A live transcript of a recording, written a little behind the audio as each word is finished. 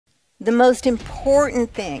The most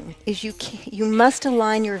important thing is you must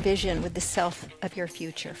align your vision with the self of your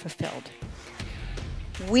future fulfilled.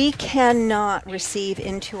 We cannot receive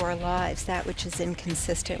into our lives that which is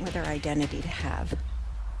inconsistent with our identity to have.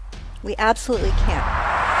 We absolutely can't.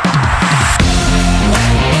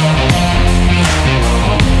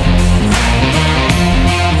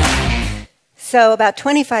 So about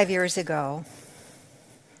 25 years ago,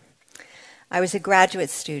 I was a graduate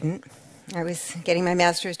student. I was getting my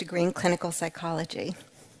master's degree in clinical psychology.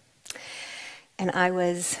 And I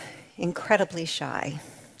was incredibly shy.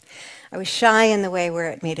 I was shy in the way where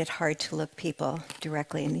it made it hard to look people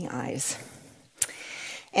directly in the eyes.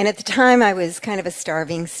 And at the time, I was kind of a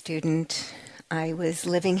starving student. I was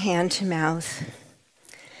living hand to mouth.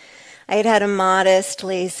 I had had a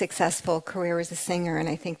modestly successful career as a singer, and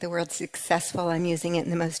I think the word successful, I'm using it in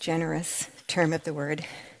the most generous term of the word.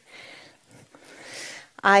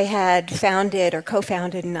 I had founded or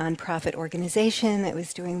co-founded a nonprofit organization that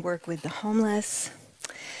was doing work with the homeless,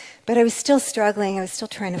 but I was still struggling. I was still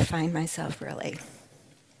trying to find myself, really.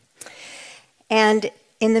 And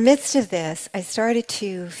in the midst of this, I started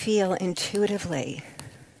to feel intuitively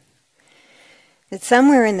that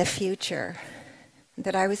somewhere in the future,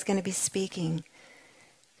 that I was going to be speaking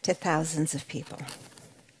to thousands of people.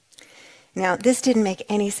 Now, this didn't make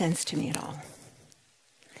any sense to me at all.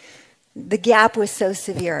 The gap was so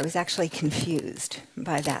severe, I was actually confused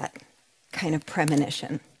by that kind of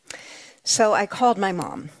premonition. So I called my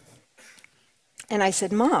mom, and I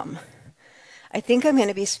said, "Mom, I think I'm going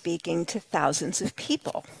to be speaking to thousands of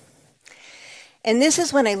people." And this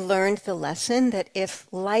is when I learned the lesson that if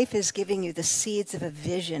life is giving you the seeds of a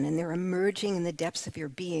vision and they're emerging in the depths of your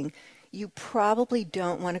being, you probably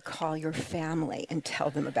don't want to call your family and tell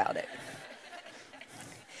them about it.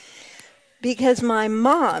 Because my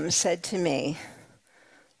mom said to me,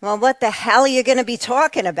 "Well, what the hell are you going to be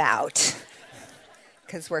talking about?"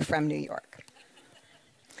 Because we're from New York.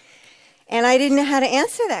 And I didn't know how to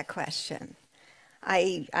answer that question.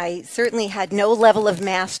 I certainly had no level of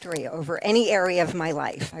mastery over any area of my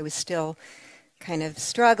life. I was still kind of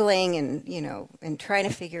struggling and trying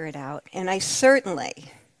to figure it out. And I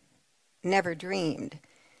certainly never dreamed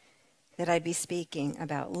that I'd be speaking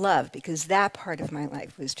about love, because that part of my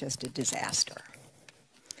life was just a disaster.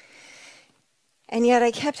 And yet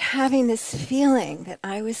I kept having this feeling that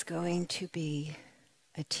I was going to be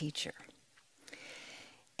a teacher.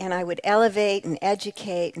 And I would elevate and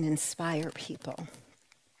educate and inspire people.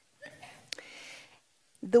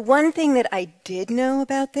 The one thing that I did know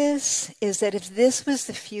about this is that if this was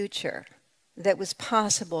the future that was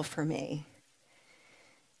possible for me,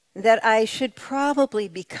 that I should probably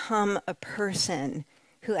become a person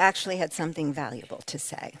who actually had something valuable to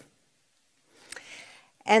say.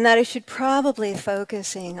 And that I should probably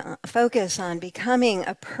focus on becoming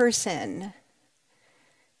a person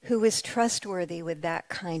who was trustworthy with that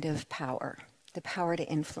kind of power, the power to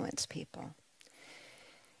influence people.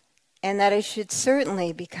 And that I should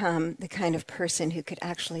certainly become the kind of person who could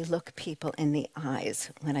actually look people in the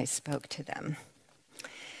eyes when I spoke to them.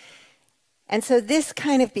 And so this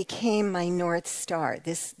kind of became my North Star,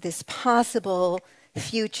 this possible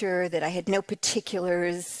future that I had no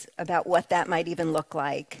particulars about what that might even look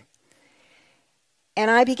like.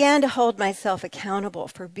 And I began to hold myself accountable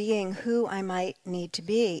for being who I might need to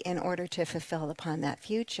be in order to fulfill upon that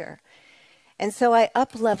future. And so I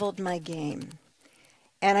up-leveled my game.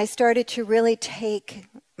 And I started to really take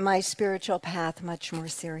my spiritual path much more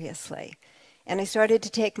seriously. And I started to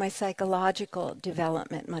take my psychological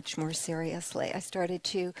development much more seriously. I started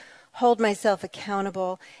to hold myself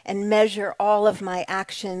accountable and measure all of my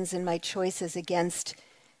actions and my choices against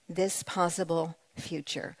this possible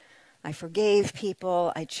future. I forgave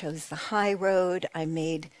people, I chose the high road, I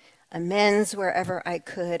made amends wherever I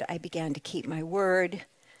could, I began to keep my word,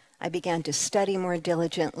 I began to study more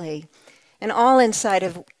diligently, and all inside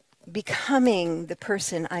of becoming the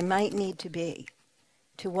person I might need to be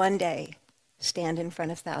to one day stand in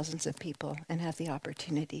front of thousands of people and have the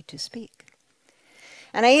opportunity to speak.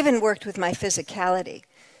 And I even worked with my physicality.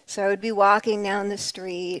 So I would be walking down the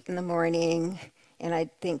street in the morning, and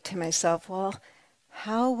I'd think to myself, well,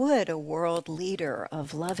 how would a world leader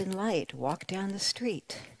of love and light walk down the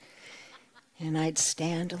street? And I'd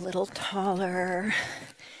stand a little taller,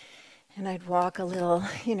 and I'd walk a little,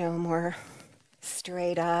 more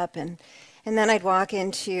straight up, and then I'd walk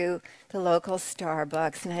into the local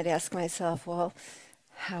Starbucks, and I'd ask myself, well,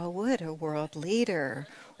 how would a world leader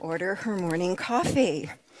order her morning coffee?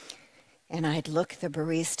 And I'd look the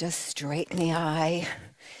barista straight in the eye,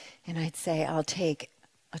 and I'd say, I'll take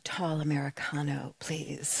a tall Americano,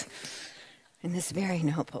 please, in this very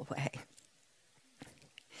noble way.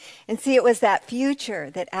 And see, it was that future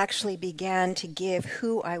that actually began to give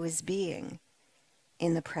who I was being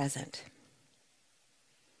in the present.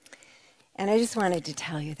 And I just wanted to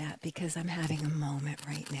tell you that because I'm having a moment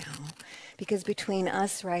right now. Because between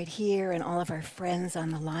us right here and all of our friends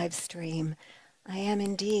on the live stream, I am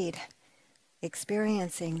indeed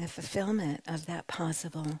experiencing the fulfillment of that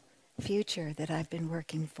possible future that I've been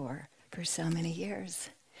working for so many years.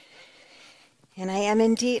 And I am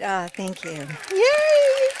indeed, thank you. Yay! Yay!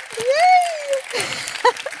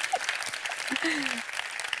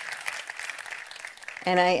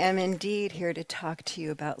 And I am indeed here to talk to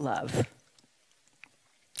you about love.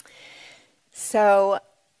 So,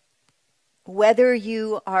 whether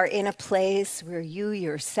you are in a place where you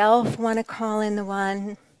yourself want to call in the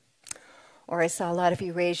one, or I saw a lot of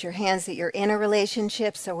you raise your hands that you're in a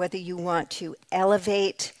relationship, so whether you want to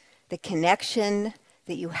elevate the connection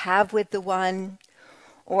that you have with the one,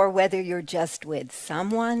 or whether you're just with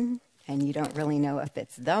someone and you don't really know if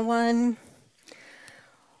it's the one,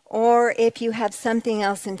 or if you have something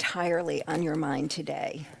else entirely on your mind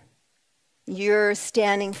today. You're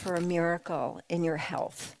standing for a miracle in your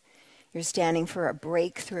health. You're standing for a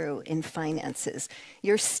breakthrough in finances.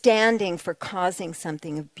 You're standing for causing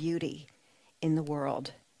something of beauty in the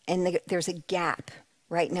world. And there's a gap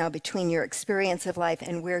right now between your experience of life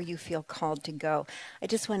and where you feel called to go. I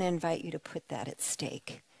just want to invite you to put that at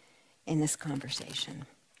stake in this conversation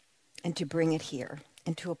and to bring it here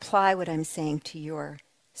and to apply what I'm saying to your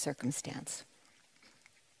circumstance.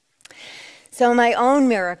 So my own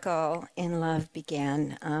miracle in love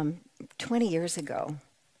began 20 years ago,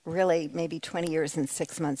 really maybe 20 years and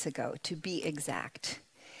 6 months ago, to be exact.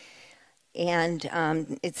 And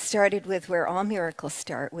it started with where all miracles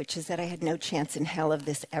start, which is that I had no chance in hell of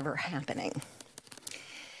this ever happening.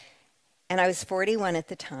 And I was 41 at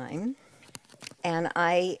the time, and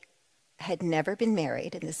I had never been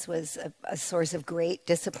married, and this was a source of great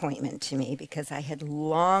disappointment to me because I had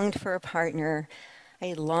longed for a partner. I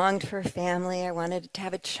had longed for a family. I wanted to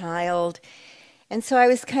have a child. And so I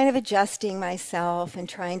was kind of adjusting myself and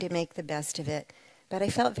trying to make the best of it. But I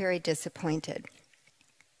felt very disappointed.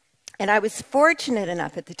 And I was fortunate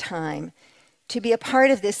enough at the time to be a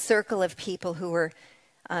part of this circle of people who were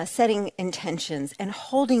setting intentions and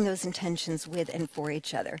holding those intentions with and for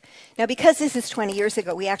each other. Now, because this is 20 years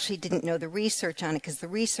ago, we actually didn't know the research on it because the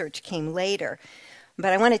research came later.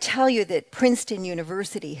 But I want to tell you that Princeton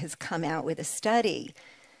University has come out with a study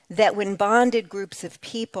that when bonded groups of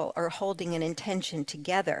people are holding an intention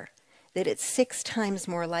together, that it's 6 times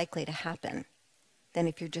more likely to happen than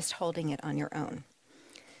if you're just holding it on your own.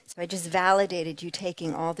 So I just validated you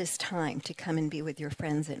taking all this time to come and be with your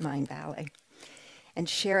friends at Mindvalley and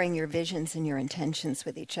sharing your visions and your intentions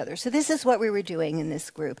with each other. So this is what we were doing in this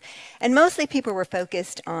group. And mostly people were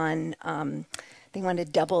focused on they wanted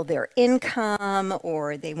to double their income,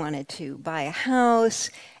 or they wanted to buy a house,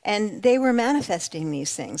 and they were manifesting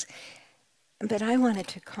these things. But I wanted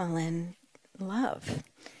to call in love.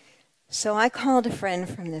 So I called a friend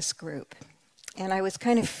from this group, and I was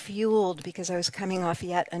kind of fueled because I was coming off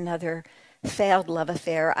yet another failed love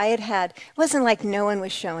affair. It wasn't like no one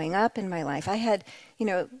was showing up in my life. I had,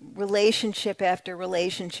 relationship after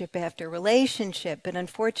relationship after relationship, but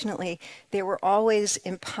unfortunately, they were always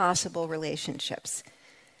impossible relationships.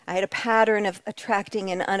 I had a pattern of attracting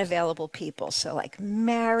in unavailable people, so like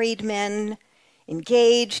married men,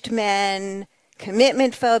 engaged men,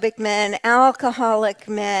 commitment-phobic men, alcoholic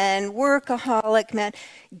men, workaholic men,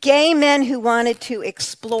 gay men who wanted to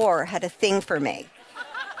explore had a thing for me.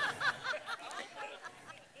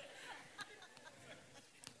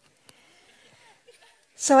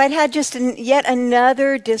 So I'd had just yet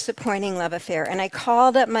another disappointing love affair, and I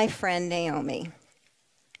called up my friend Naomi.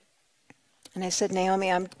 And I said,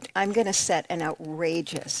 Naomi, I'm going to set an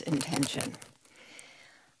outrageous intention.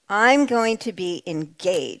 I'm going to be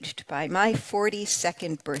engaged by my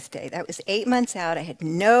 42nd birthday. That was 8 months out. I had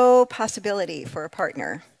no possibility for a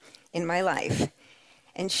partner in my life.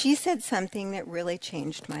 And she said something that really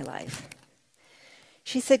changed my life.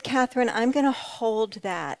 She said, Katherine, I'm going to hold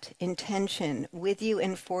that intention with you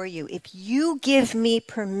and for you if you give me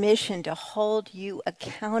permission to hold you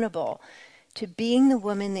accountable to being the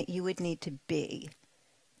woman that you would need to be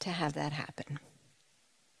to have that happen.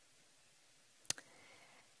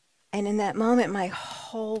 And in that moment, my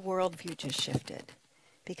whole worldview just shifted.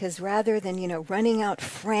 Because rather than, running out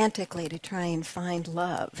frantically to try and find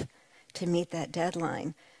love to meet that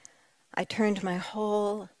deadline, I turned my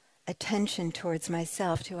whole attention towards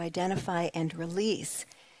myself to identify and release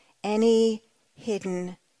any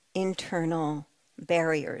hidden internal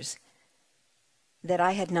barriers that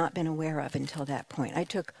I had not been aware of until that point. I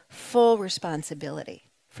took full responsibility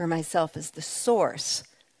for myself as the source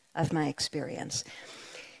of my experience.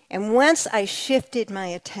 And once I shifted my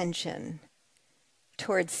attention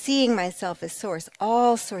towards seeing myself as source,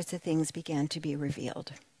 all sorts of things began to be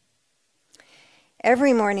revealed.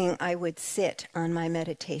 Every morning I would sit on my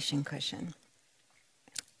meditation cushion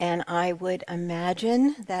and I would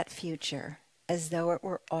imagine that future as though it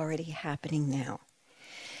were already happening now.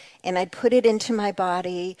 And I'd put it into my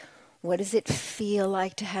body. What does it feel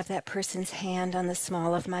like to have that person's hand on the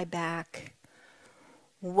small of my back?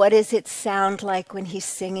 What does it sound like when he's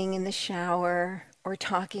singing in the shower or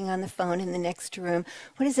talking on the phone in the next room?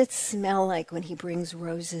 What does it smell like when he brings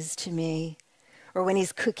roses to me or when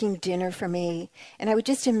he's cooking dinner for me? And I would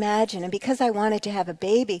just imagine, and because I wanted to have a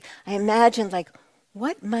baby, I imagined like,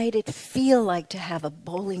 what might it feel like to have a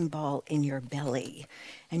bowling ball in your belly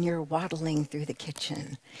and you're waddling through the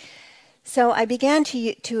kitchen? So I began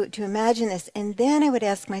to imagine this, and then I would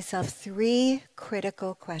ask myself 3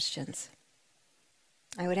 critical questions.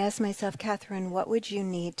 I would ask myself, Katherine, what would you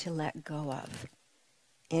need to let go of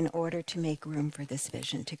in order to make room for this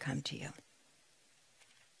vision to come to you?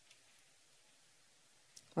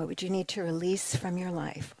 What would you need to release from your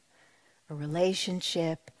life? A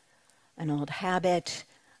relationship, an old habit,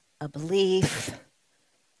 a belief,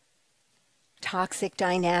 toxic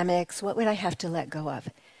dynamics. What would I have to let go of?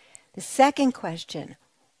 The second question,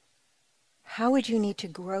 how would you need to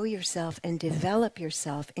grow yourself and develop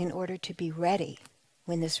yourself in order to be ready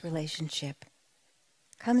when this relationship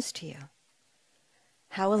comes to you?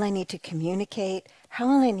 How will I need to communicate? How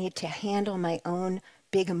will I need to handle my own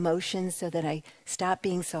big emotions so that I stop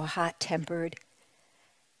being so hot-tempered?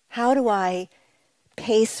 How do I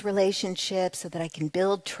pace relationships so that I can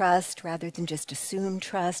build trust rather than just assume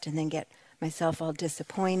trust and then get myself all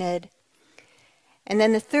disappointed? And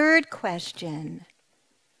then the third question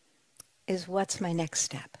is, what's my next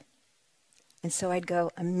step? And so I'd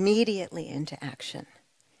go immediately into action.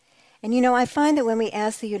 And you know, I find that when we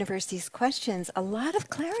ask the universe these questions, a lot of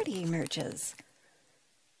clarity emerges.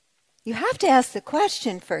 You have to ask the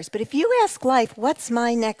question first, but if you ask life, what's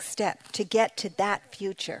my next step to get to that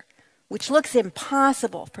future, which looks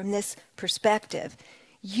impossible from this perspective,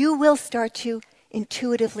 you will start to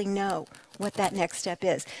intuitively know what that next step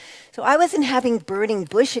is. So I wasn't having burning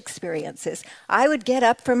bush experiences. I would get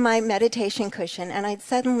up from my meditation cushion and I'd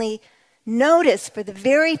suddenly notice for the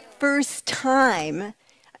very first time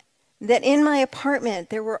that in my apartment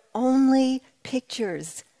there were only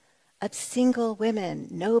pictures of single women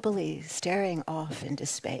nobly staring off into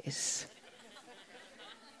space.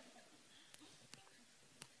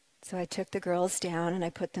 So I took the girls down and I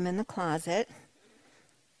put them in the closet.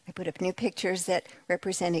 I put up new pictures that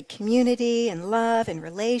represented community and love and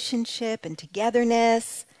relationship and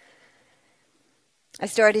togetherness.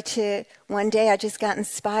 One day I just got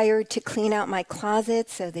inspired to clean out my closet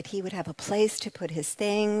so that he would have a place to put his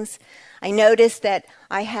things. I noticed that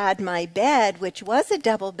I had my bed, which was a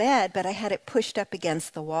double bed, but I had it pushed up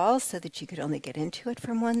against the wall so that you could only get into it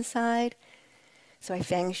from one side. So I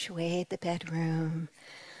feng shuied the bedroom.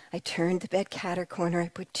 I turned the bed cat corner. I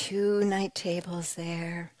put 2 night tables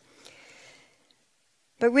there.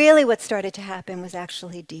 But really what started to happen was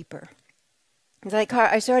actually deeper. It's like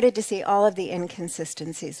I started to see all of the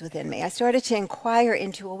inconsistencies within me. I started to inquire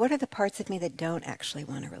into, well, what are the parts of me that don't actually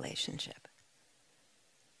want a relationship?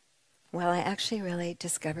 Well, I actually really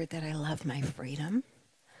discovered that I love my freedom.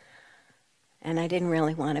 And I didn't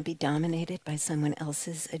really want to be dominated by someone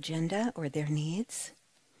else's agenda or their needs.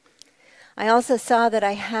 I also saw that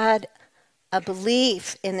I had a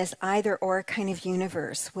belief in this either-or kind of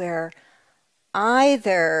universe where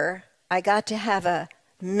either I got to have a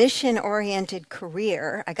mission-oriented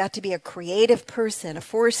career, I got to be a creative person, a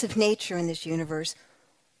force of nature in this universe,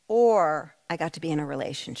 or I got to be in a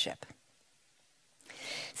relationship.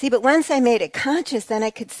 See, but once I made it conscious, then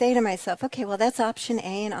I could say to myself, okay, well, that's option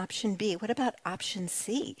A and option B. What about option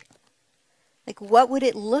C? Like, what would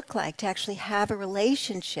it look like to actually have a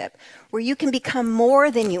relationship where you can become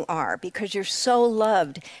more than you are because you're so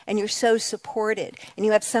loved and you're so supported and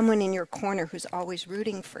you have someone in your corner who's always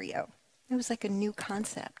rooting for you? It was like a new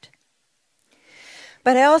concept.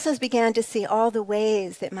 But I also began to see all the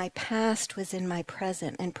ways that my past was in my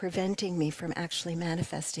present and preventing me from actually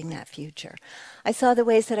manifesting that future. I saw the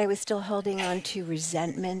ways that I was still holding on to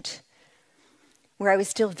resentment, where I was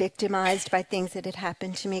still victimized by things that had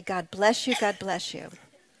happened to me. God bless you, God bless you.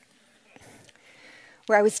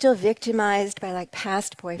 Where I was still victimized by like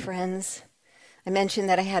past boyfriends. I mentioned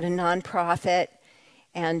that I had a nonprofit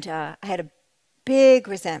and I had a big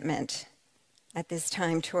resentment at this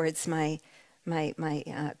time towards my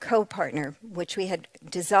co-partner, which we had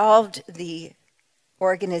dissolved the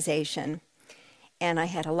organization. And I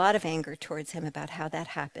had a lot of anger towards him about how that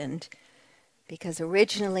happened, because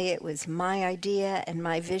originally it was my idea and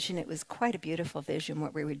my vision. It was quite a beautiful vision,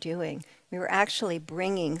 what we were doing. We were actually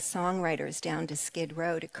bringing songwriters down to Skid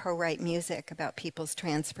Row to co-write music about people's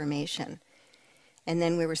transformation. And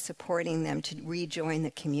then we were supporting them to rejoin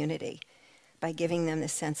the community by giving them the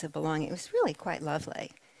sense of belonging. It was really quite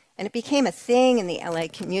lovely. And it became a thing in the LA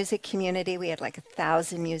music community. We had like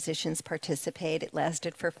 1,000 musicians participate. It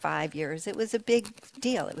lasted for 5 years. It was a big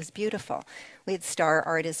deal. It was beautiful. We had star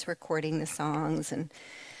artists recording the songs.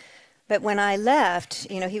 But when I left,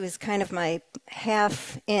 he was kind of my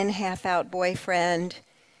half in, half out boyfriend.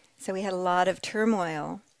 So we had a lot of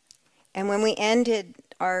turmoil. And when we ended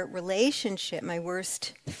our relationship, my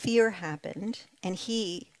worst fear happened, and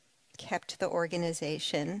he kept the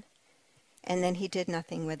organization. And then he did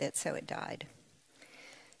nothing with it, so it died.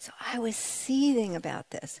 So I was seething about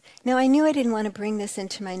this. Now, I knew I didn't want to bring this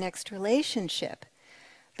into my next relationship.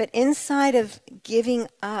 But inside of giving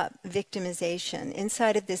up victimization,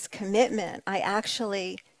 inside of this commitment, I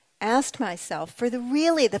actually asked myself, for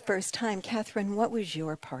the first time, Katherine, what was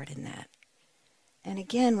your part in that? And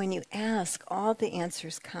again, when you ask, all the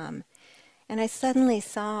answers come. And I suddenly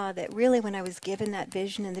saw that really when I was given that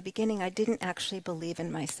vision in the beginning, I didn't actually believe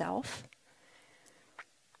in myself.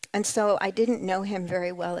 And so I didn't know him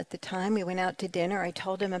very well at the time. We went out to dinner. I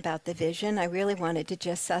told him about the vision. I really wanted to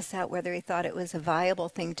just suss out whether he thought it was a viable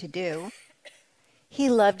thing to do. He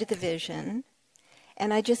loved the vision.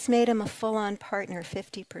 And I just made him a full-on partner,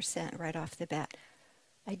 50% right off the bat.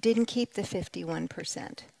 I didn't keep the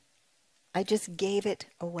 51%. I just gave it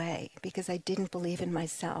away because I didn't believe in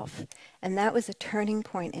myself. And that was a turning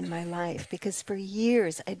point in my life, because for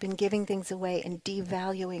years I'd been giving things away and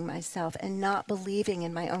devaluing myself and not believing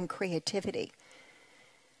in my own creativity.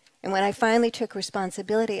 And when I finally took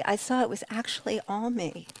responsibility, I saw it was actually all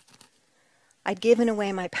me. I'd given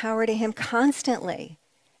away my power to him constantly.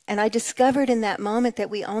 And I discovered in that moment that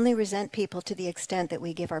we only resent people to the extent that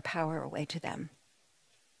we give our power away to them.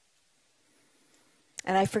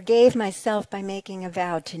 And I forgave myself by making a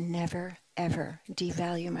vow to never, ever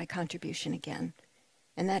devalue my contribution again.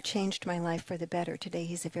 And that changed my life for the better. Today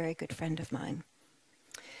he's a very good friend of mine.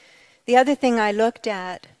 The other thing I looked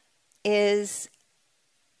at is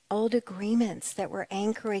old agreements that were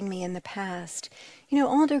anchoring me in the past.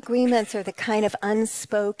 Old agreements are the kind of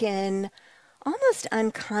unspoken, almost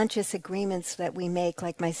unconscious agreements that we make,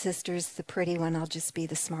 like my sister's the pretty one, I'll just be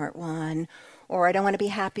the smart one. Or I don't want to be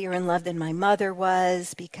happier in love than my mother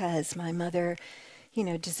was because my mother,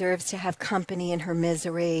 deserves to have company in her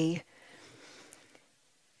misery.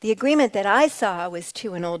 The agreement that I saw was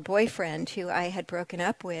to an old boyfriend who I had broken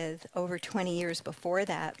up with over 20 years before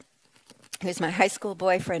that. He was my high school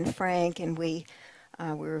boyfriend, Frank, and we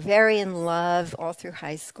were very in love all through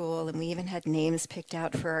high school, and we even had names picked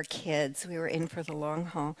out for our kids. We were in for the long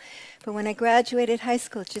haul. But when I graduated high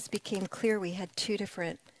school, it just became clear we had two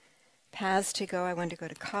different paths to go. I wanted to go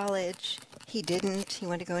to college. He didn't. He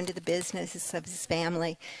wanted to go into the business of his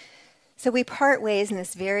family. So we part ways in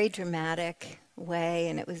this very dramatic way,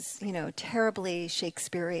 and it was, terribly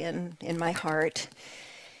Shakespearean in my heart.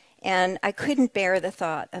 And I couldn't bear the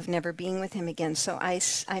thought of never being with him again, so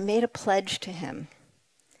I made a pledge to him.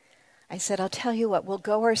 I said, I'll tell you what, we'll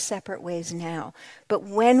go our separate ways now, but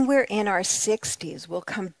when we're in our 60s, we'll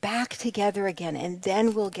come back together again, and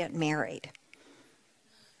then we'll get married.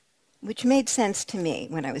 Which made sense to me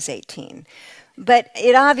when I was 18. But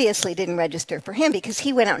it obviously didn't register for him because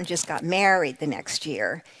he went out and just got married the next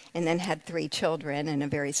year and then had 3 children and a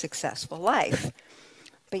very successful life.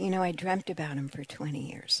 But I dreamt about him for 20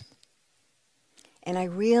 years. And I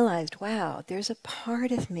realized, wow, there's a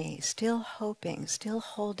part of me still hoping, still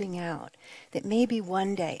holding out, that maybe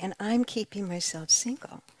one day, and I'm keeping myself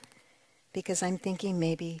single because I'm thinking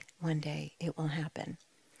maybe one day it will happen.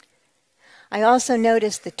 I also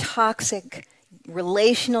noticed the toxic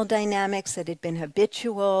relational dynamics that had been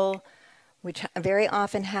habitual, which very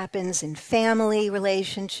often happens in family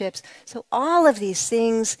relationships. So all of these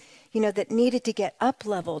things, that needed to get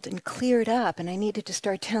up-leveled and cleared up, and I needed to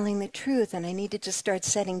start telling the truth, and I needed to start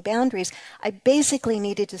setting boundaries. I basically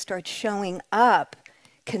needed to start showing up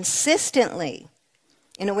consistently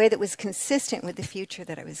in a way that was consistent with the future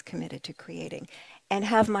that I was committed to creating, and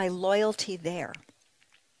have my loyalty there.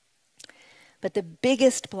 But the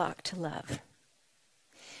biggest block to love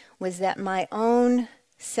was that my own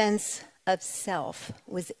sense of self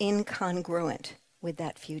was incongruent with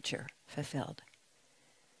that future fulfilled.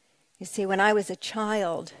 You see, when I was a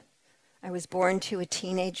child, I was born to a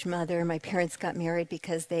teenage mother. My parents got married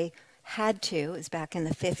because they had to. It was back in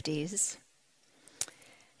the 50s.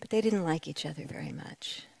 But they didn't like each other very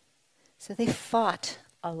much. So they fought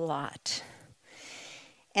a lot.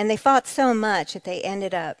 And they fought so much that they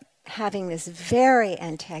ended up having this very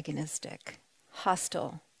antagonistic,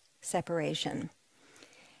 hostile separation.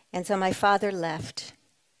 And so my father left.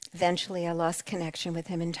 Eventually I lost connection with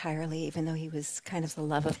him entirely, even though he was kind of the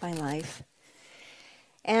love of my life.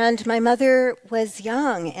 And my mother was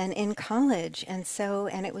young and in college, and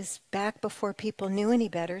it was back before people knew any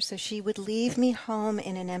better, so she would leave me home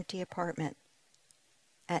in an empty apartment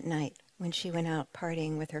at night when she went out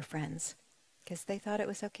partying with her friends, because they thought it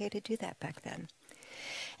was okay to do that back then.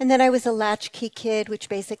 And then I was a latchkey kid, which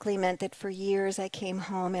basically meant that for years I came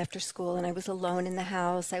home after school and I was alone in the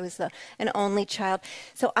house. I was an only child.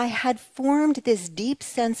 So I had formed this deep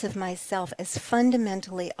sense of myself as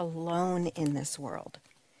fundamentally alone in this world,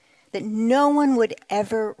 that no one would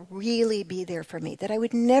ever really be there for me, that I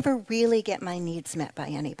would never really get my needs met by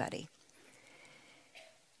anybody.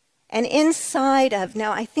 And inside of,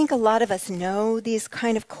 now I think a lot of us know these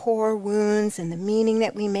kind of core wounds and the meaning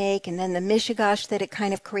that we make and then the mishigash that it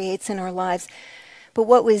kind of creates in our lives. But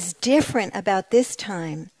what was different about this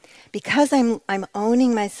time, because I'm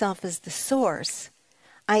owning myself as the source,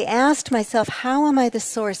 I asked myself, how am I the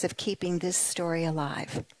source of keeping this story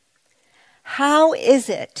alive? How is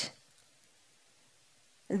it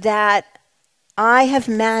that I have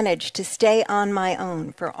managed to stay on my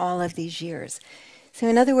own for all of these years? So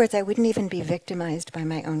in other words, I wouldn't even be victimized by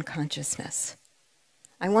my own consciousness.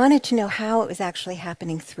 I wanted to know how it was actually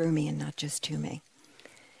happening through me and not just to me.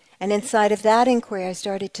 And inside of that inquiry, I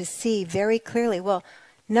started to see very clearly, well,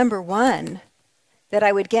 number one, that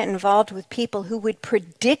I would get involved with people who would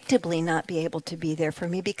predictably not be able to be there for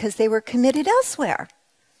me because they were committed elsewhere.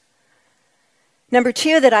 Number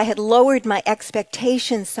two, that I had lowered my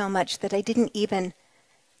expectations so much that I didn't even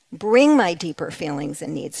bring my deeper feelings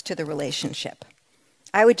and needs to the relationship.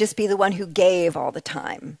 I would just be the one who gave all the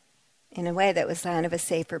time. In a way that was kind of a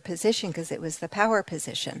safer position because it was the power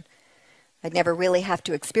position. I'd never really have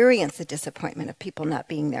to experience the disappointment of people not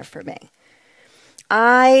being there for me.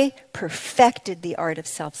 I perfected the art of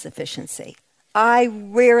self-sufficiency. I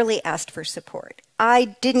rarely asked for support.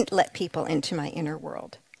 I didn't let people into my inner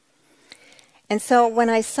world. And so when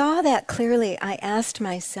I saw that clearly, I asked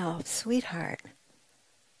myself, sweetheart,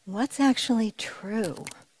 what's actually true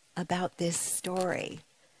about this story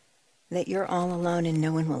that you're all alone and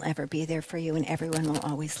no one will ever be there for you and everyone will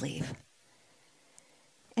always leave?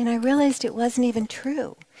 And I realized it wasn't even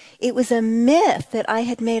true. It was a myth that I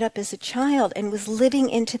had made up as a child and was living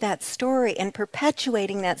into that story and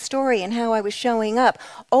perpetuating that story and how I was showing up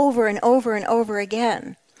over and over and over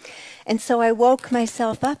again. And so I woke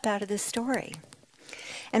myself up out of this story.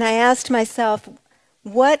 And I asked myself,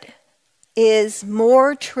 what is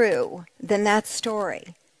more true than that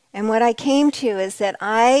story? And what I came to is that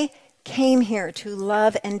I came here to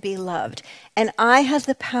love and be loved. And I have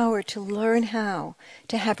the power to learn how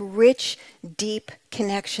to have rich, deep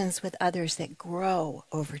connections with others that grow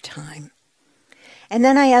over time. And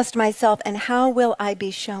then I asked myself, and how will I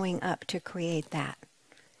be showing up to create that?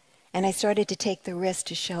 And I started to take the risk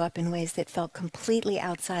to show up in ways that felt completely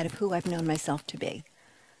outside of who I've known myself to be.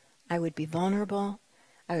 I would be vulnerable.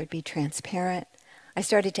 I would be transparent. I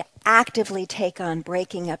started to actively take on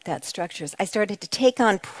breaking up that structures. I started to take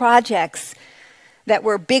on projects that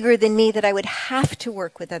were bigger than me, that I would have to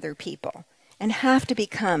work with other people and have to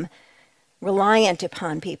become reliant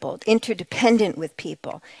upon people, interdependent with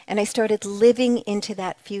people. And I started living into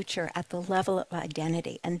that future at the level of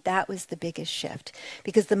identity. And that was the biggest shift.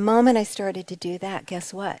 Because the moment I started to do that,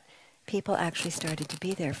 guess what? People actually started to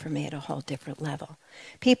be there for me at a whole different level.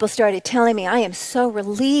 People started telling me, I am so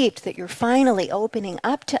relieved that you're finally opening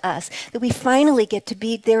up to us, that we finally get to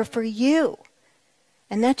be there for you.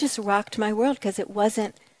 And that just rocked my world because it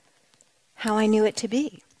wasn't how I knew it to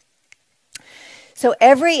be. So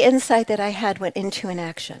every insight that I had went into an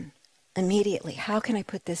action immediately. How can I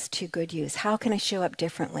put this to good use? How can I show up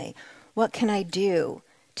differently? What can I do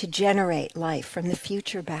to generate life from the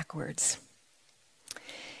future backwards?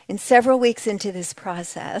 And several weeks into this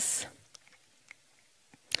process,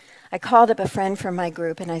 I called up a friend from my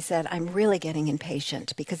group and I said, I'm really getting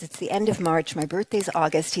impatient because it's the end of March, my birthday's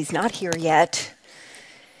August, he's not here yet.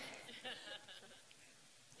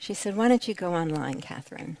 She said, why don't you go online,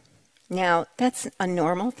 Katherine? Now, that's a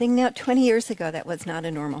normal thing now. 20 years ago, that was not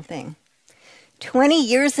a normal thing. 20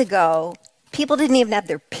 years ago, people didn't even have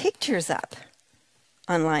their pictures up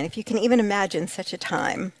online, if you can even imagine such a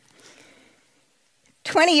time.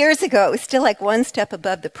 20 years ago, it was still like one step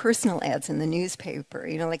above the personal ads in the newspaper,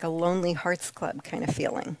 like a Lonely Hearts Club kind of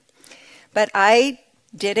feeling. But I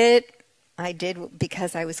did it. I did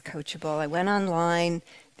because I was coachable. I went online.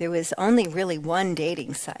 There was only really one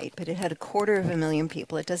dating site, but it had 250,000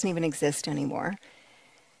 people. It doesn't even exist anymore.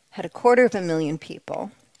 Had 250,000 people.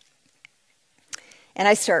 And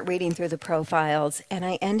I start reading through the profiles, and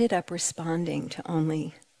I ended up responding to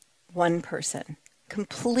only one person,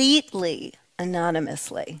 completely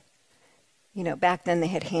anonymously. You know, back then they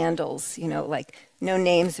had handles, you know, like no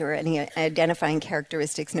names or any identifying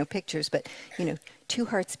characteristics, no pictures, but, you know, 2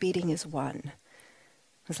 hearts beating is 1.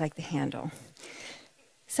 Was like the handle.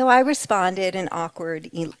 So I responded an awkward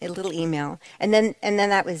a little email, and then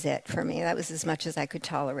that was it for me. That was as much as I could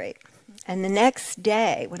tolerate. And the next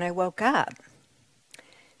day, when I woke up,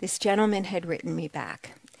 this gentleman had written me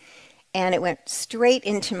back, and it went straight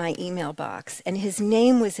into my email box, and his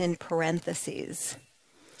name was in parentheses.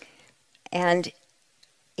 And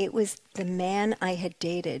it was the man I had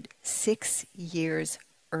dated 6 years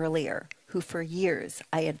earlier, who for years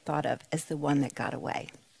I had thought of as the one that got away.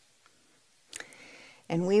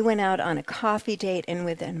 And we went out on a coffee date, and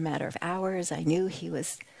within a matter of hours, I knew he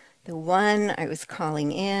was the one I was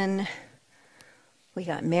calling in. We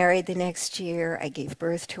got married the next year. I gave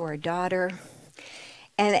birth to our daughter.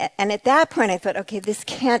 And at that point, I thought, okay, this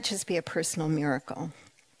can't just be a personal miracle.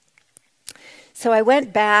 So I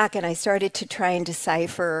went back, and I started to try and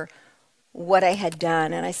decipher what I had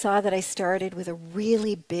done. And I saw that I started with a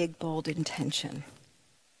really big, bold intention.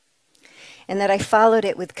 And that I followed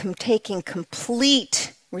it with taking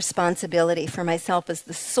complete responsibility for myself as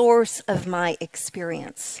the source of my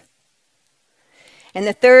experience. And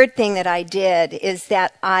the third thing that I did is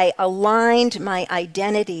that I aligned my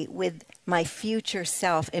identity with my future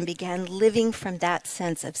self and began living from that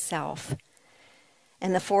sense of self.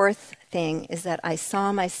 And the fourth thing is that I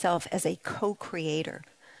saw myself as a co-creator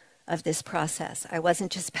of this process. I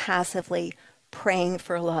wasn't just passively praying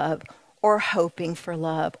for love or hoping for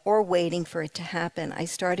love or waiting for it to happen. I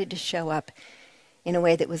started to show up in a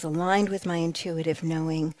way that was aligned with my intuitive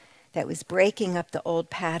knowing, that was breaking up the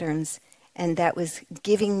old patterns, and that was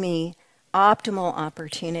giving me optimal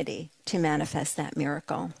opportunity to manifest that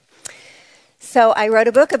miracle. So I wrote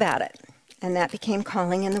a book about it, and that became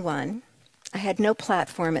Calling in the One. I had no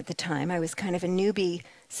platform at the time. I was kind of a newbie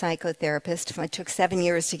psychotherapist. It took 7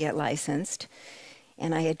 years to get licensed.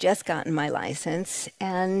 And I had just gotten my license,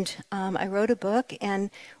 and I wrote a book, and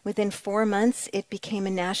within 4 months, it became a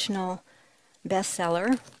national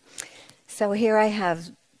bestseller. So here I have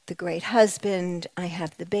the great husband, I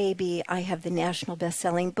have the baby, I have the national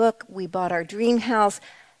best-selling book. We bought our dream house.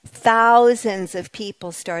 Thousands of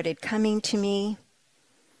people started coming to me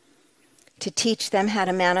to teach them how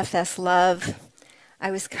to manifest love. I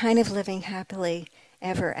was kind of living happily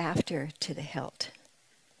ever after to the hilt.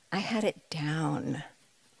 I had it down.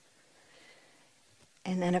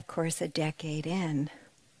 And then, of course, a decade in,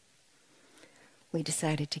 we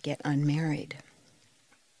decided to get unmarried.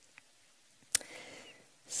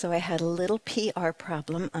 So I had a little PR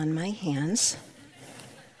problem on my hands.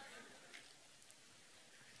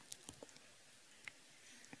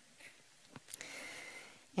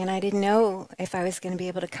 And I didn't know if I was going to be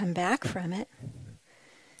able to come back from it.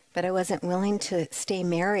 But I wasn't willing to stay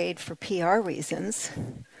married for PR reasons.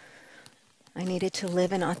 I needed to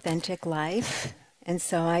live an authentic life. And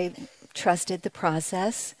so I trusted the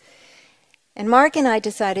process. And Mark and I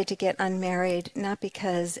decided to get unmarried, not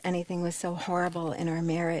because anything was so horrible in our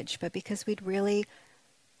marriage, but because we'd really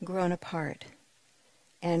grown apart.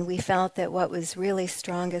 And we felt that what was really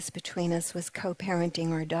strongest between us was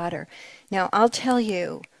co-parenting our daughter. Now, I'll tell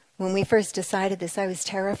you, when we first decided this, I was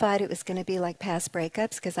terrified it was going to be like past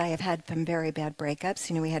breakups, because I have had some very bad breakups.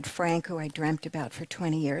 You know, we had Frank, who I dreamt about for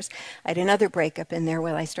 20 years. I had another breakup in there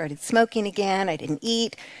where I started smoking again. I didn't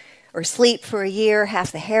eat or sleep for a year.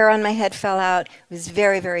 Half the hair on my head fell out. It was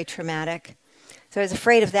very, very traumatic. So I was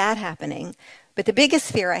afraid of that happening. But the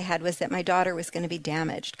biggest fear I had was that my daughter was going to be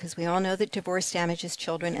damaged, because we all know that divorce damages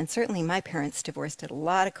children, and certainly my parents' divorce did a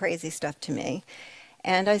lot of crazy stuff to me.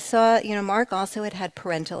 And I saw, you know, Mark also had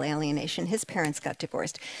parental alienation. His parents got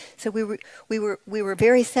divorced. So we were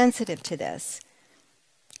very sensitive to this.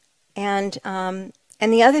 And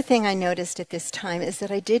the other thing I noticed at this time is that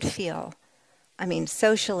I did feel,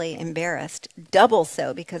 socially embarrassed, double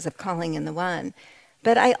so because of Calling in the One.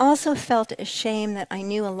 But I also felt a shame that I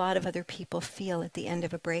knew a lot of other people feel at the end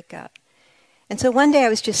of a breakup. And so one day I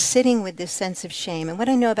was just sitting with this sense of shame. And what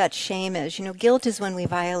I know about shame is, you know, guilt is when we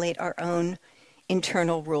violate our own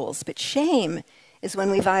internal rules. But shame is when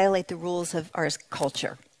we violate the rules of our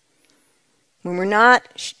culture. When we're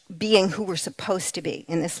not being who we're supposed to be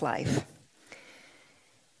in this life.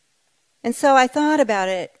 And so I thought about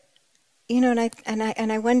it, you know,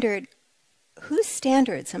 and I wondered, whose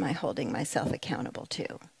standards am I holding myself accountable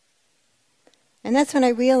to? And that's when I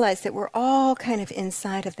realized that we're all kind of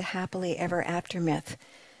inside of the happily ever after myth.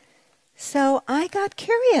 So I got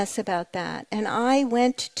curious about that, and I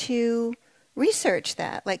went to research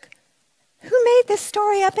that. Like, who made this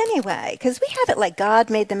story up anyway? Because we have it like God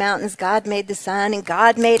made the mountains, God made the sun, and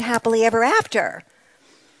God made happily ever after.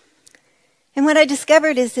 And what I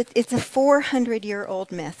discovered is that it's a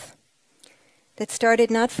 400-year-old myth that started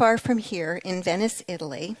not far from here in Venice,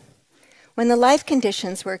 Italy, when the life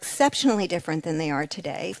conditions were exceptionally different than they are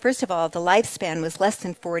today. First of all, the lifespan was less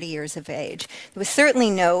than 40 years of age. There was certainly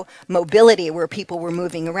no mobility where people were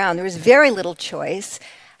moving around. There was very little choice.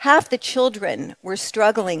 Half the children were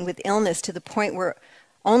struggling with illness to the point where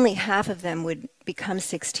only half of them would become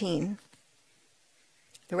 16.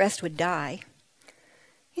 The rest would die.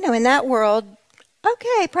 You know, in that world,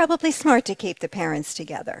 okay, probably smart to keep the parents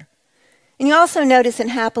together. And you also notice in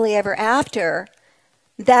Happily Ever After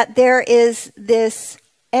that there is this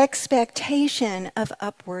expectation of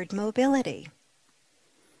upward mobility.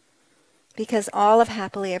 Because all of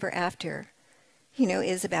Happily Ever After, you know,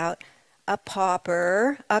 is about a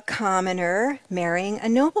pauper, a commoner, marrying a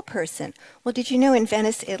noble person. Well, did you know in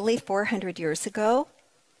Venice, Italy, 400 years ago,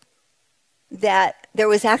 that there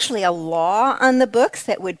was actually a law on the books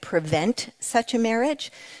that would prevent such a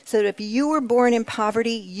marriage? So that if you were born in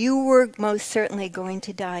poverty, you were most certainly going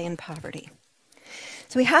to die in poverty.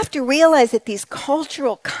 So we have to realize that these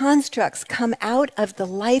cultural constructs come out of the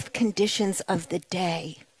life conditions of the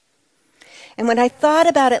day. And when I thought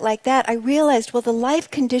about it like that, I realized, well, the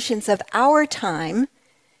life conditions of our time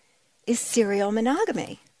is serial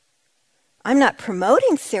monogamy. I'm not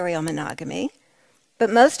promoting serial monogamy, but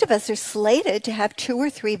most of us are slated to have 2 or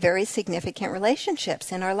 3 very significant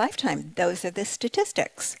relationships in our lifetime. Those are the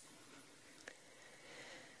statistics.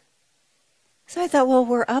 So I thought, well,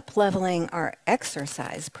 we're up-leveling our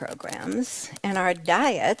exercise programs and our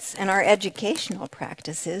diets and our educational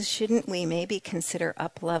practices. Shouldn't we maybe consider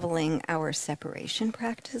up-leveling our separation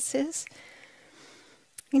practices?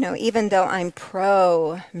 You know, even though I'm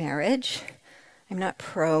pro-marriage, I'm not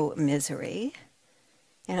pro-misery.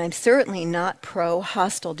 And I'm certainly not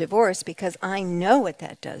pro-hostile divorce because I know what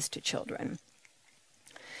that does to children.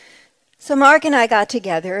 So Mark and I got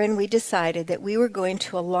together and we decided that we were going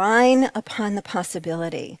to align upon the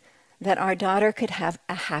possibility that our daughter could have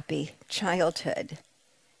a happy childhood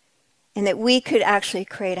and that we could actually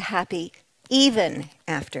create a happy even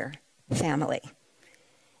after family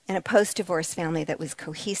and a post-divorce family that was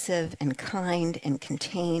cohesive and kind and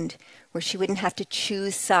contained, where she wouldn't have to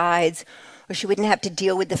choose sides or she wouldn't have to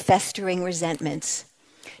deal with the festering resentments.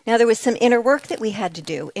 Now, there was some inner work that we had to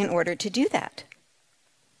do in order to do that.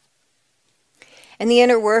 And the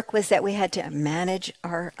inner work was that we had to manage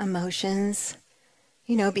our emotions,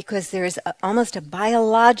 you know, because there's almost a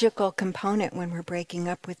biological component when we're breaking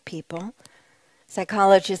up with people.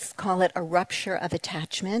 Psychologists call it a rupture of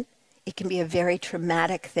attachment. It can be a very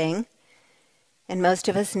traumatic thing. And most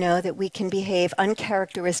of us know that we can behave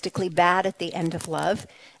uncharacteristically bad at the end of love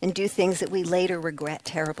and do things that we later regret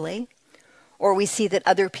terribly. Or we see that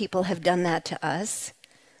other people have done that to us.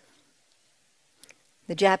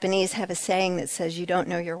 The Japanese have a saying that says, you don't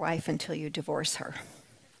know your wife until you divorce her.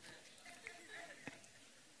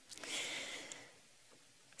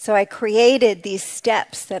 So I created these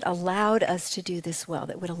steps that allowed us to do this well,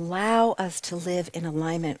 that would allow us to live in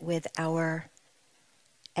alignment with our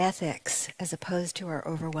ethics as opposed to our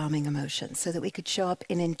overwhelming emotions, so that we could show up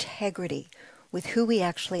in integrity with who we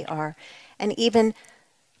actually are, and even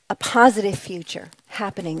a positive future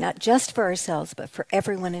happening, not just for ourselves, but for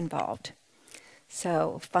everyone involved.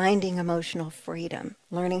 So finding emotional freedom,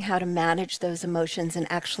 learning how to manage those emotions and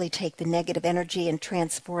actually take the negative energy and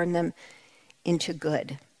transform them into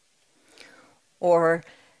good. Or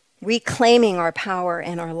reclaiming our power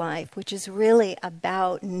in our life, which is really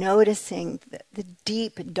about noticing the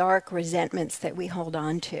deep, dark resentments that we hold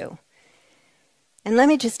on to. And let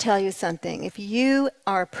me just tell you something. If you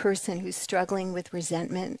are a person who's struggling with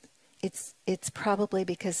resentment, it's probably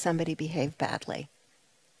because somebody behaved badly.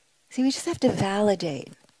 See, we just have to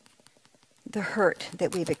validate the hurt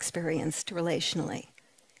that we've experienced relationally.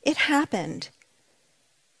 It happened.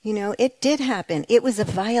 You know, it did happen. It was a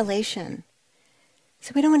violation.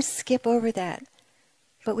 So we don't want to skip over that,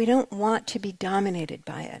 but we don't want to be dominated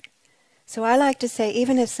by it. So I like to say,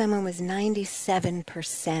 even if someone was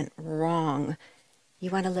 97% wrong, you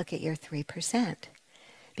want to look at your 3%,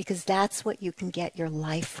 because that's what you can get your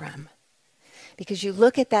life from. Because you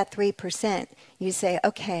look at that 3%, you say,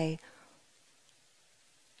 okay,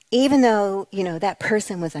 even though, you know, that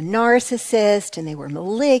person was a narcissist and they were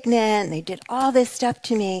malignant and they did all this stuff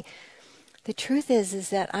to me, the truth is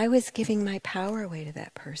that I was giving my power away to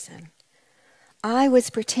that person. I was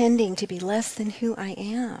pretending to be less than who I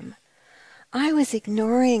am. I was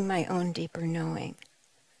ignoring my own deeper knowing.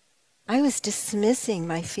 I was dismissing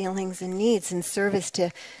my feelings and needs in service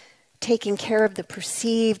to taking care of the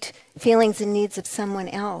perceived feelings and needs of someone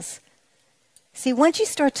else. See, once you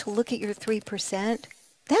start to look at your 3%,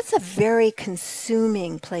 that's a very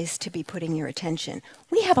consuming place to be putting your attention.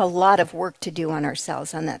 We have a lot of work to do on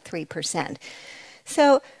ourselves on that 3%.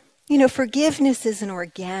 So, forgiveness is an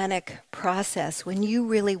organic process when you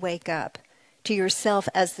really wake up to yourself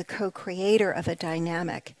as the co-creator of a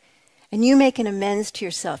dynamic. And you make an amends to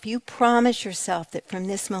yourself. You promise yourself that from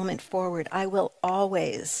this moment forward, I will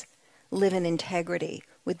always live in integrity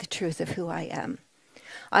with the truth of who I am.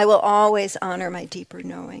 I will always honor my deeper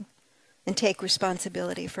knowing and take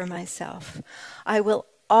responsibility for myself. I will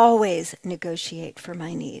always negotiate for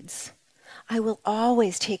my needs. I will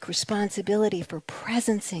always take responsibility for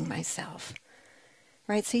presencing myself.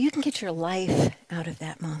 Right? So you can get your life out of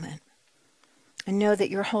that moment. And know that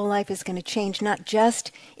your whole life is going to change, not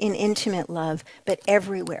just in intimate love, but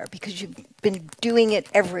everywhere, because you've been doing it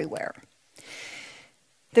everywhere.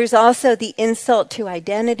 There's also the insult to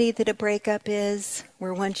identity that a breakup is,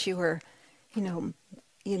 where once you were,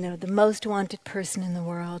 the most wanted person in the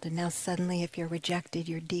world, and now suddenly if you're rejected,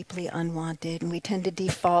 you're deeply unwanted. And we tend to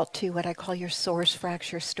default to what I call your source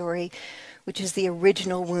fracture story, which is the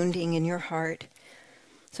original wounding in your heart.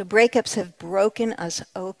 So breakups have broken us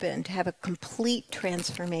open to have a complete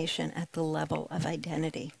transformation at the level of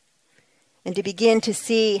identity. And to begin to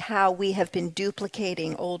see how we have been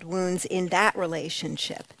duplicating old wounds in that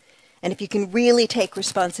relationship. And if you can really take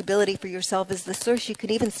responsibility for yourself as the source, you can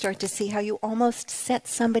even start to see how you almost set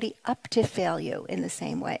somebody up to fail you in the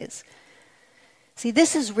same ways. See,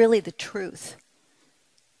 this is really the truth.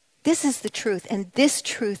 This is the truth, and this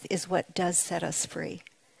truth is what does set us free.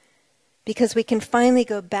 Because we can finally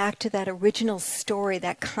go back to that original story,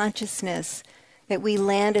 that consciousness that we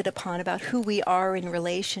landed upon about who we are in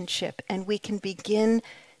relationship, and we can begin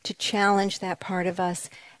to challenge that part of us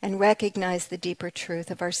and recognize the deeper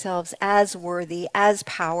truth of ourselves as worthy, as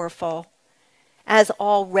powerful, as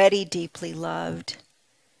already deeply loved.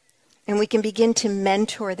 And we can begin to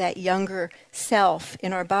mentor that younger self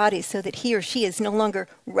in our bodies so that he or she is no longer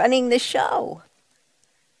running the show.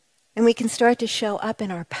 And we can start to show up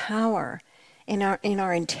in our power, in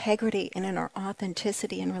our integrity, and in our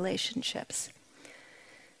authenticity in relationships.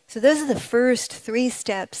 So those are the first 3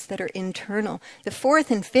 steps that are internal. The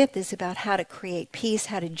 4th and 5th is about how to create peace,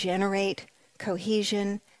 how to generate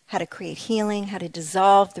cohesion, how to create healing, how to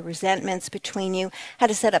dissolve the resentments between you, how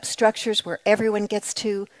to set up structures where everyone gets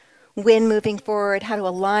to win moving forward, how to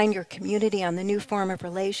align your community on the new form of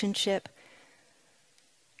relationship.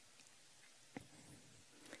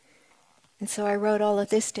 And so I wrote all of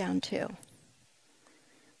this down too.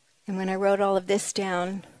 And when I wrote all of this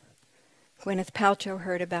down, Gwyneth Paltrow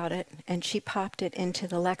heard about it, and she popped it into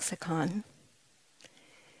the lexicon.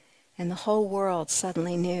 And the whole world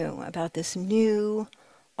suddenly knew about this new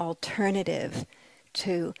alternative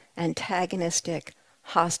to antagonistic,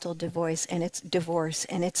 hostile divorce, and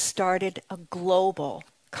it started a global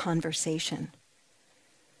conversation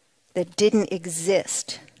that didn't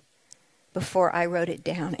exist before I wrote it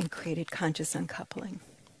down and created conscious uncoupling.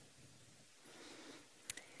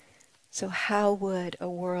 So how would a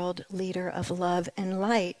world leader of love and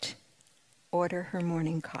light order her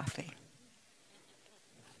morning coffee?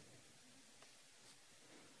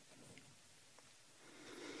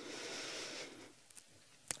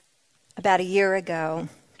 About a year ago,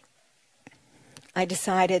 I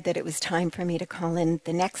decided that it was time for me to call in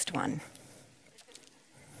the next one.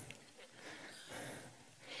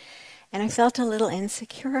 And I felt a little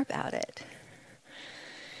insecure about it.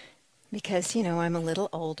 Because, I'm a little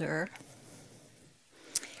older.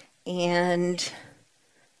 And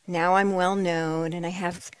now I'm well known and I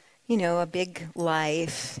have, a big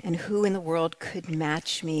life. And who in the world could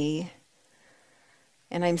match me?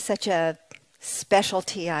 And I'm such a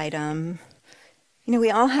specialty item.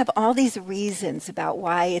 We all have all these reasons about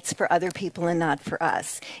why it's for other people and not for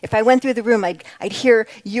us. If I went through the room, I'd hear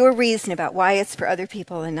your reason about why it's for other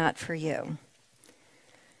people and not for you.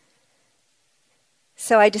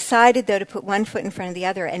 So I decided, though, to put one foot in front of the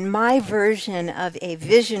other, and my version of a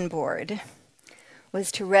vision board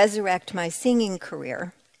was to resurrect my singing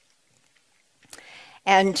career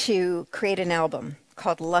and to create an album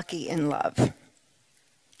called Lucky in Love.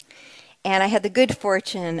 And I had the good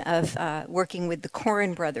fortune of working with the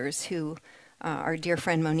Corin brothers, who our dear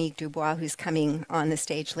friend Monique Dubois, who's coming on the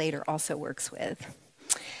stage later, also works with.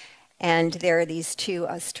 And there are these 2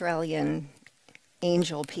 Australian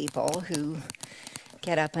angel people who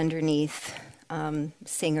get up underneath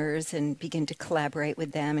singers and begin to collaborate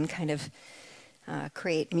with them and kind of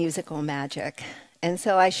create musical magic. And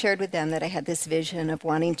so I shared with them that I had this vision of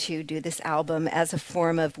wanting to do this album as a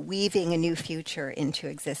form of weaving a new future into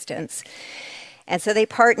existence. And so they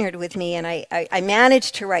partnered with me, and I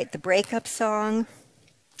managed to write the breakup song,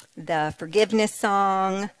 the forgiveness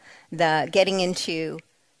song, the getting into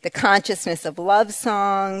the consciousness of love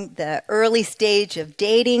song, the early stage of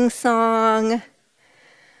dating song.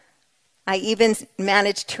 I even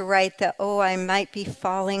managed to write the "Oh, I might be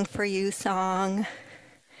falling for you" song.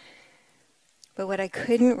 But what I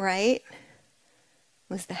couldn't write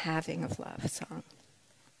was the "having of love" song.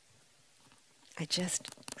 I just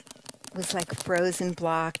was like frozen,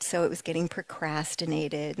 blocked, so it was getting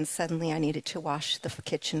procrastinated, and suddenly I needed to wash the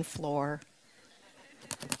kitchen floor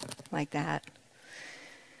like that.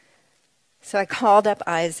 So I called up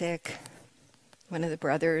Isaac, one of the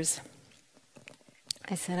brothers.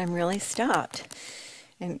 I said, I'm really stopped.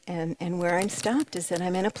 And where I'm stopped is that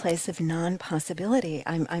I'm in a place of non-possibility.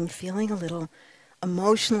 I'm feeling a little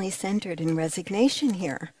emotionally centered in resignation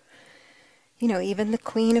here. You know, even the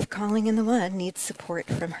queen of calling in the one needs support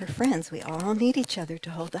from her friends. We all need each other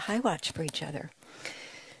to hold the high watch for each other.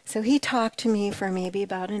 So he talked to me for maybe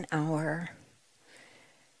about an hour.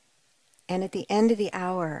 And at the end of the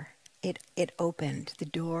hour, it opened. The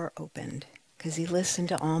door opened. Because he listened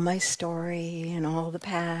to all my story and all the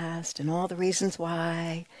past and all the reasons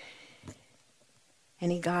why.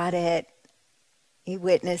 And he got it. He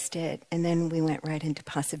witnessed it. And then we went right into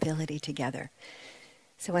possibility together.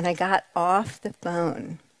 So when I got off the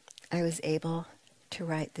phone, I was able to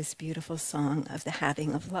write this beautiful song of the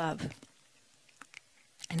having of love.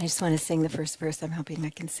 And I just want to sing the first verse. I'm hoping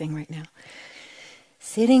I can sing right now.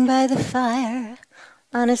 Sitting by the fire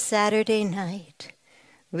on a Saturday night,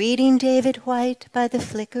 reading David White by the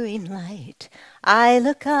flickering light, I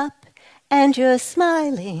look up and you're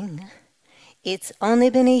smiling. It's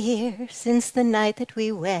only been a year since the night that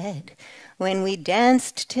we wed, when we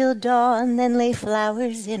danced till dawn, then lay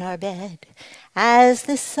flowers in our bed. As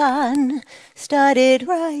the sun started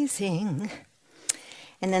rising.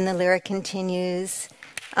 And then the lyric continues.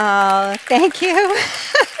 Oh, thank you.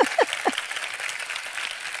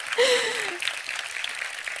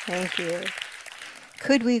 Thank you.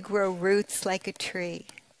 Could we grow roots like a tree,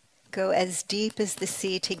 go as deep as the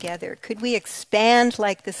sea together? Could we expand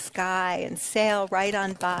like the sky and sail right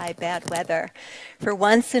on by bad weather? For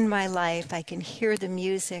once in my life, I can hear the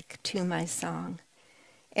music to my song.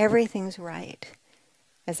 Everything's right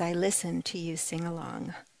as I listen to you sing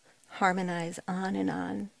along. Harmonize on and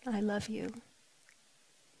on. I love you.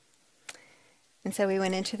 And so we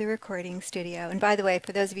went into the recording studio. And by the way,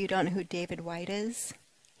 for those of you who don't know who David White is,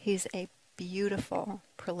 he's a beautiful,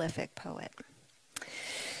 prolific poet.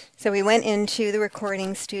 So we went into the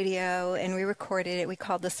recording studio and we recorded it. We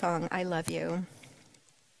called the song I Love You,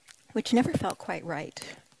 which never felt quite right.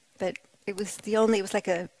 But it was like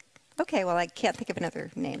okay, well, I can't think of another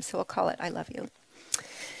name, so we'll call it I Love You.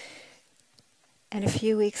 And a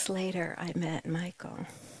few weeks later, I met Michael.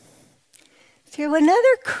 Through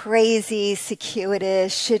another crazy,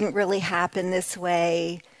 circuitous, shouldn't really happen this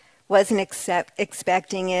way, wasn't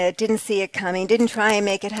expecting it, didn't see it coming, didn't try and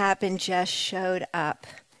make it happen, just showed up.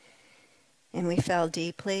 And we fell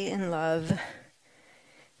deeply in love.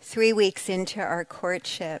 3 weeks into our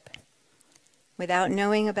courtship, without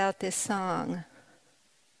knowing about this song,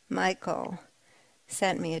 Michael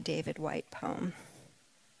sent me a David White poem.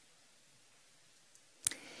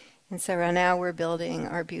 And so now we're building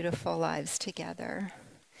our beautiful lives together.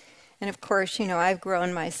 And of course, you know, I've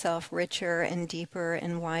grown myself richer and deeper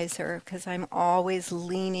and wiser because I'm always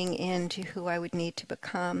leaning into who I would need to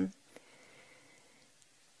become.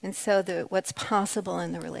 And so what's possible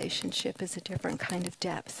in the relationship is a different kind of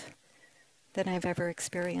depth than I've ever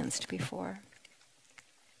experienced before.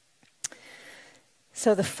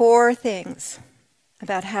 So the 4 things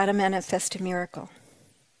about how to manifest a miracle.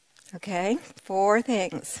 Okay? 4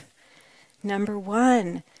 things. Number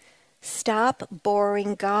 1, stop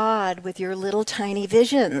boring God with your little tiny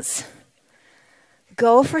visions.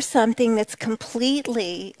 Go for something that's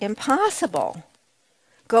completely impossible.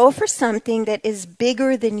 Go for something that is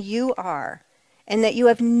bigger than you are and that you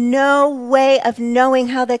have no way of knowing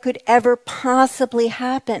how that could ever possibly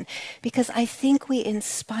happen. Because I think we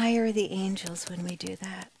inspire the angels when we do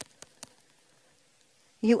that.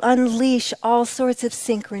 You unleash all sorts of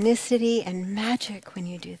synchronicity and magic when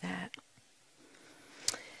you do that.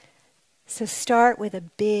 So start with a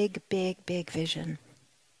big, big, big vision.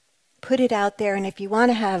 Put it out there, and if you want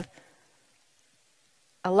to have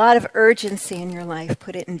a lot of urgency in your life,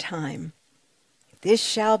 put it in time. this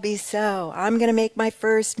shall be so. I'm going to make my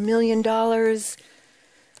first $1 million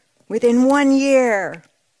within 1 year.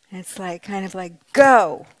 And it's like, kind of like,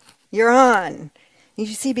 go, you're on. You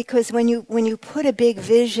see, because when you put a big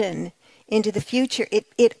vision into the future,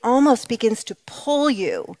 it almost begins to pull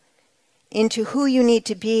you into who you need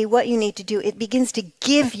to be, what you need to do. It begins to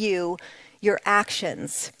give you your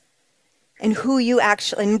actions and who you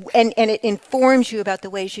actually, and it informs you about the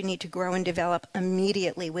ways you need to grow and develop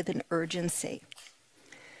immediately with an urgency.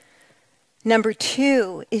 Number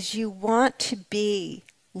 2 is you want to be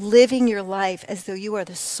living your life as though you are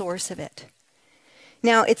the source of it.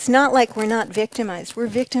 Now, it's not like we're not victimized. We're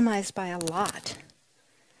victimized by a lot.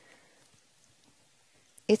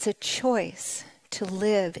 It's a choice to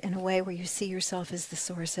live in a way where you see yourself as the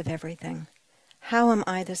source of everything. How am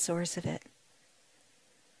I the source of it?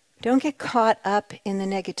 Don't get caught up in the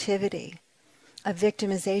negativity of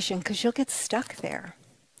victimization, because you'll get stuck there.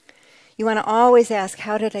 You want to always ask,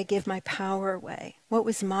 how did I give my power away? What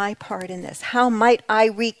was my part in this? How might I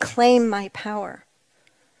reclaim my power?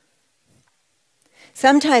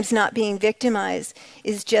 Sometimes not being victimized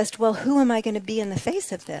is just, well, who am I going to be in the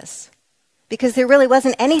face of this? Because there really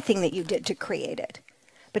wasn't anything that you did to create it.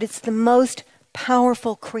 But it's the most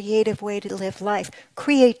powerful, creative way to live life.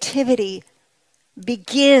 Creativity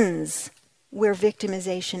begins where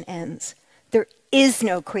victimization ends. There is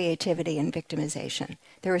no creativity in victimization.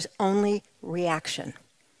 There is only reaction.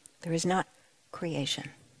 There is not creation.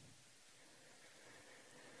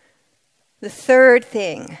 The third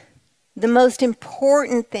thing, the most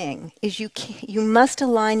important thing, is you must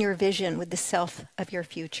align your vision with the self of your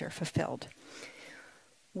future fulfilled.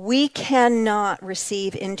 We cannot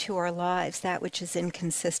receive into our lives that which is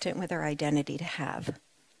inconsistent with our identity to have.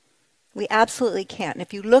 We absolutely can't. And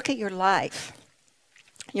if you look at your life,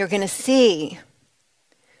 you're going to see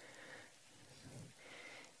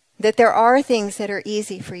that there are things that are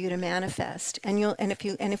easy for you to manifest. And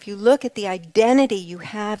if you look at the identity you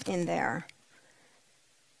have in there,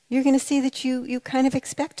 you're going to see that you kind of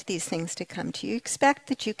expect these things to come to you. You expect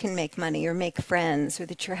that you can make money or make friends, or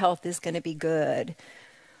that your health is going to be good,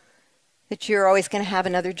 that you're always going to have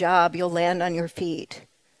another job, you'll land on your feet.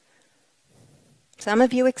 Some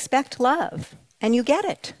of you expect love, and you get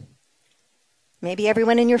it. Maybe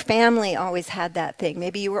everyone in your family always had that thing.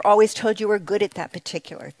 Maybe you were always told you were good at that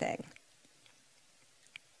particular thing.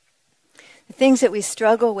 The things that we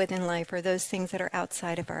struggle with in life are those things that are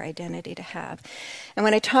outside of our identity to have. And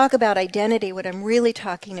when I talk about identity, what I'm really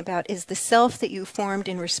talking about is the self that you formed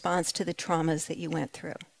in response to the traumas that you went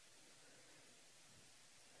through.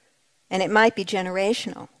 And it might be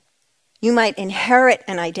generational. You might inherit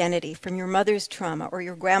an identity from your mother's trauma, or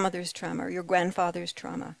your grandmother's trauma, or your grandfather's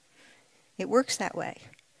trauma. It works that way.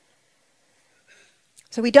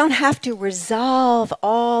 So we don't have to resolve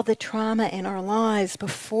all the trauma in our lives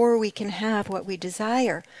before we can have what we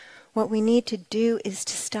desire. What we need to do is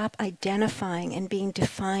to stop identifying and being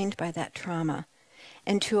defined by that trauma,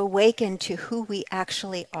 and to awaken to who we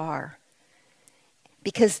actually are.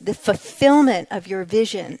 Because the fulfillment of your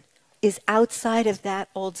vision is outside of that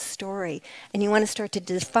old story. And you want to start to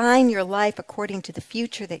define your life according to the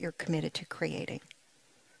future that you're committed to creating,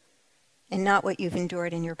 and not what you've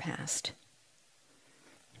endured in your past.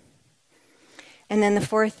 And then the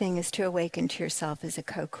fourth thing is to awaken to yourself as a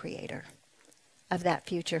co-creator of that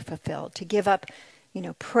future fulfilled. To give up,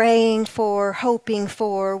 praying for, hoping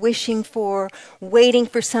for, wishing for, waiting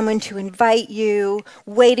for someone to invite you,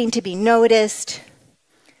 waiting to be noticed.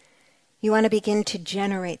 You want to begin to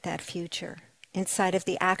generate that future inside of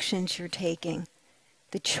the actions you're taking,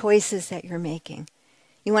 the choices that you're making.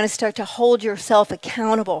 You want to start to hold yourself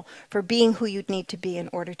accountable for being who you need to be in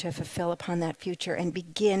order to fulfill upon that future, and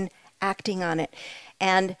begin acting on it.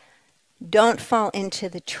 And don't fall into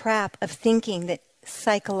the trap of thinking that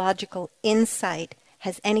psychological insight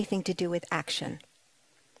has anything to do with action.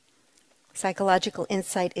 Psychological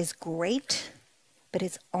insight is great, but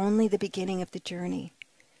it's only the beginning of the journey.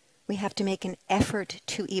 We have to make an effort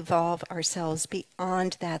to evolve ourselves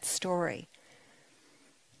beyond that story.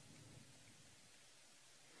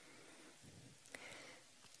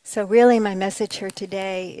 So really my message here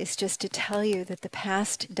today is just to tell you that the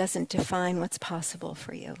past doesn't define what's possible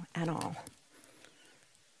for you at all.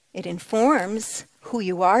 It informs who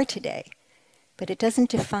you are today, but it doesn't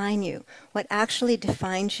define you. What actually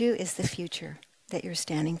defines you is the future that you're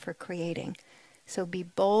standing for creating. So be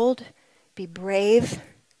bold, be brave,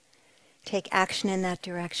 take action in that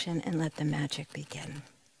direction, and let the magic begin.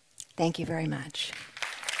 Thank you very much.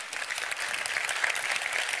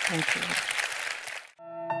 Thank you.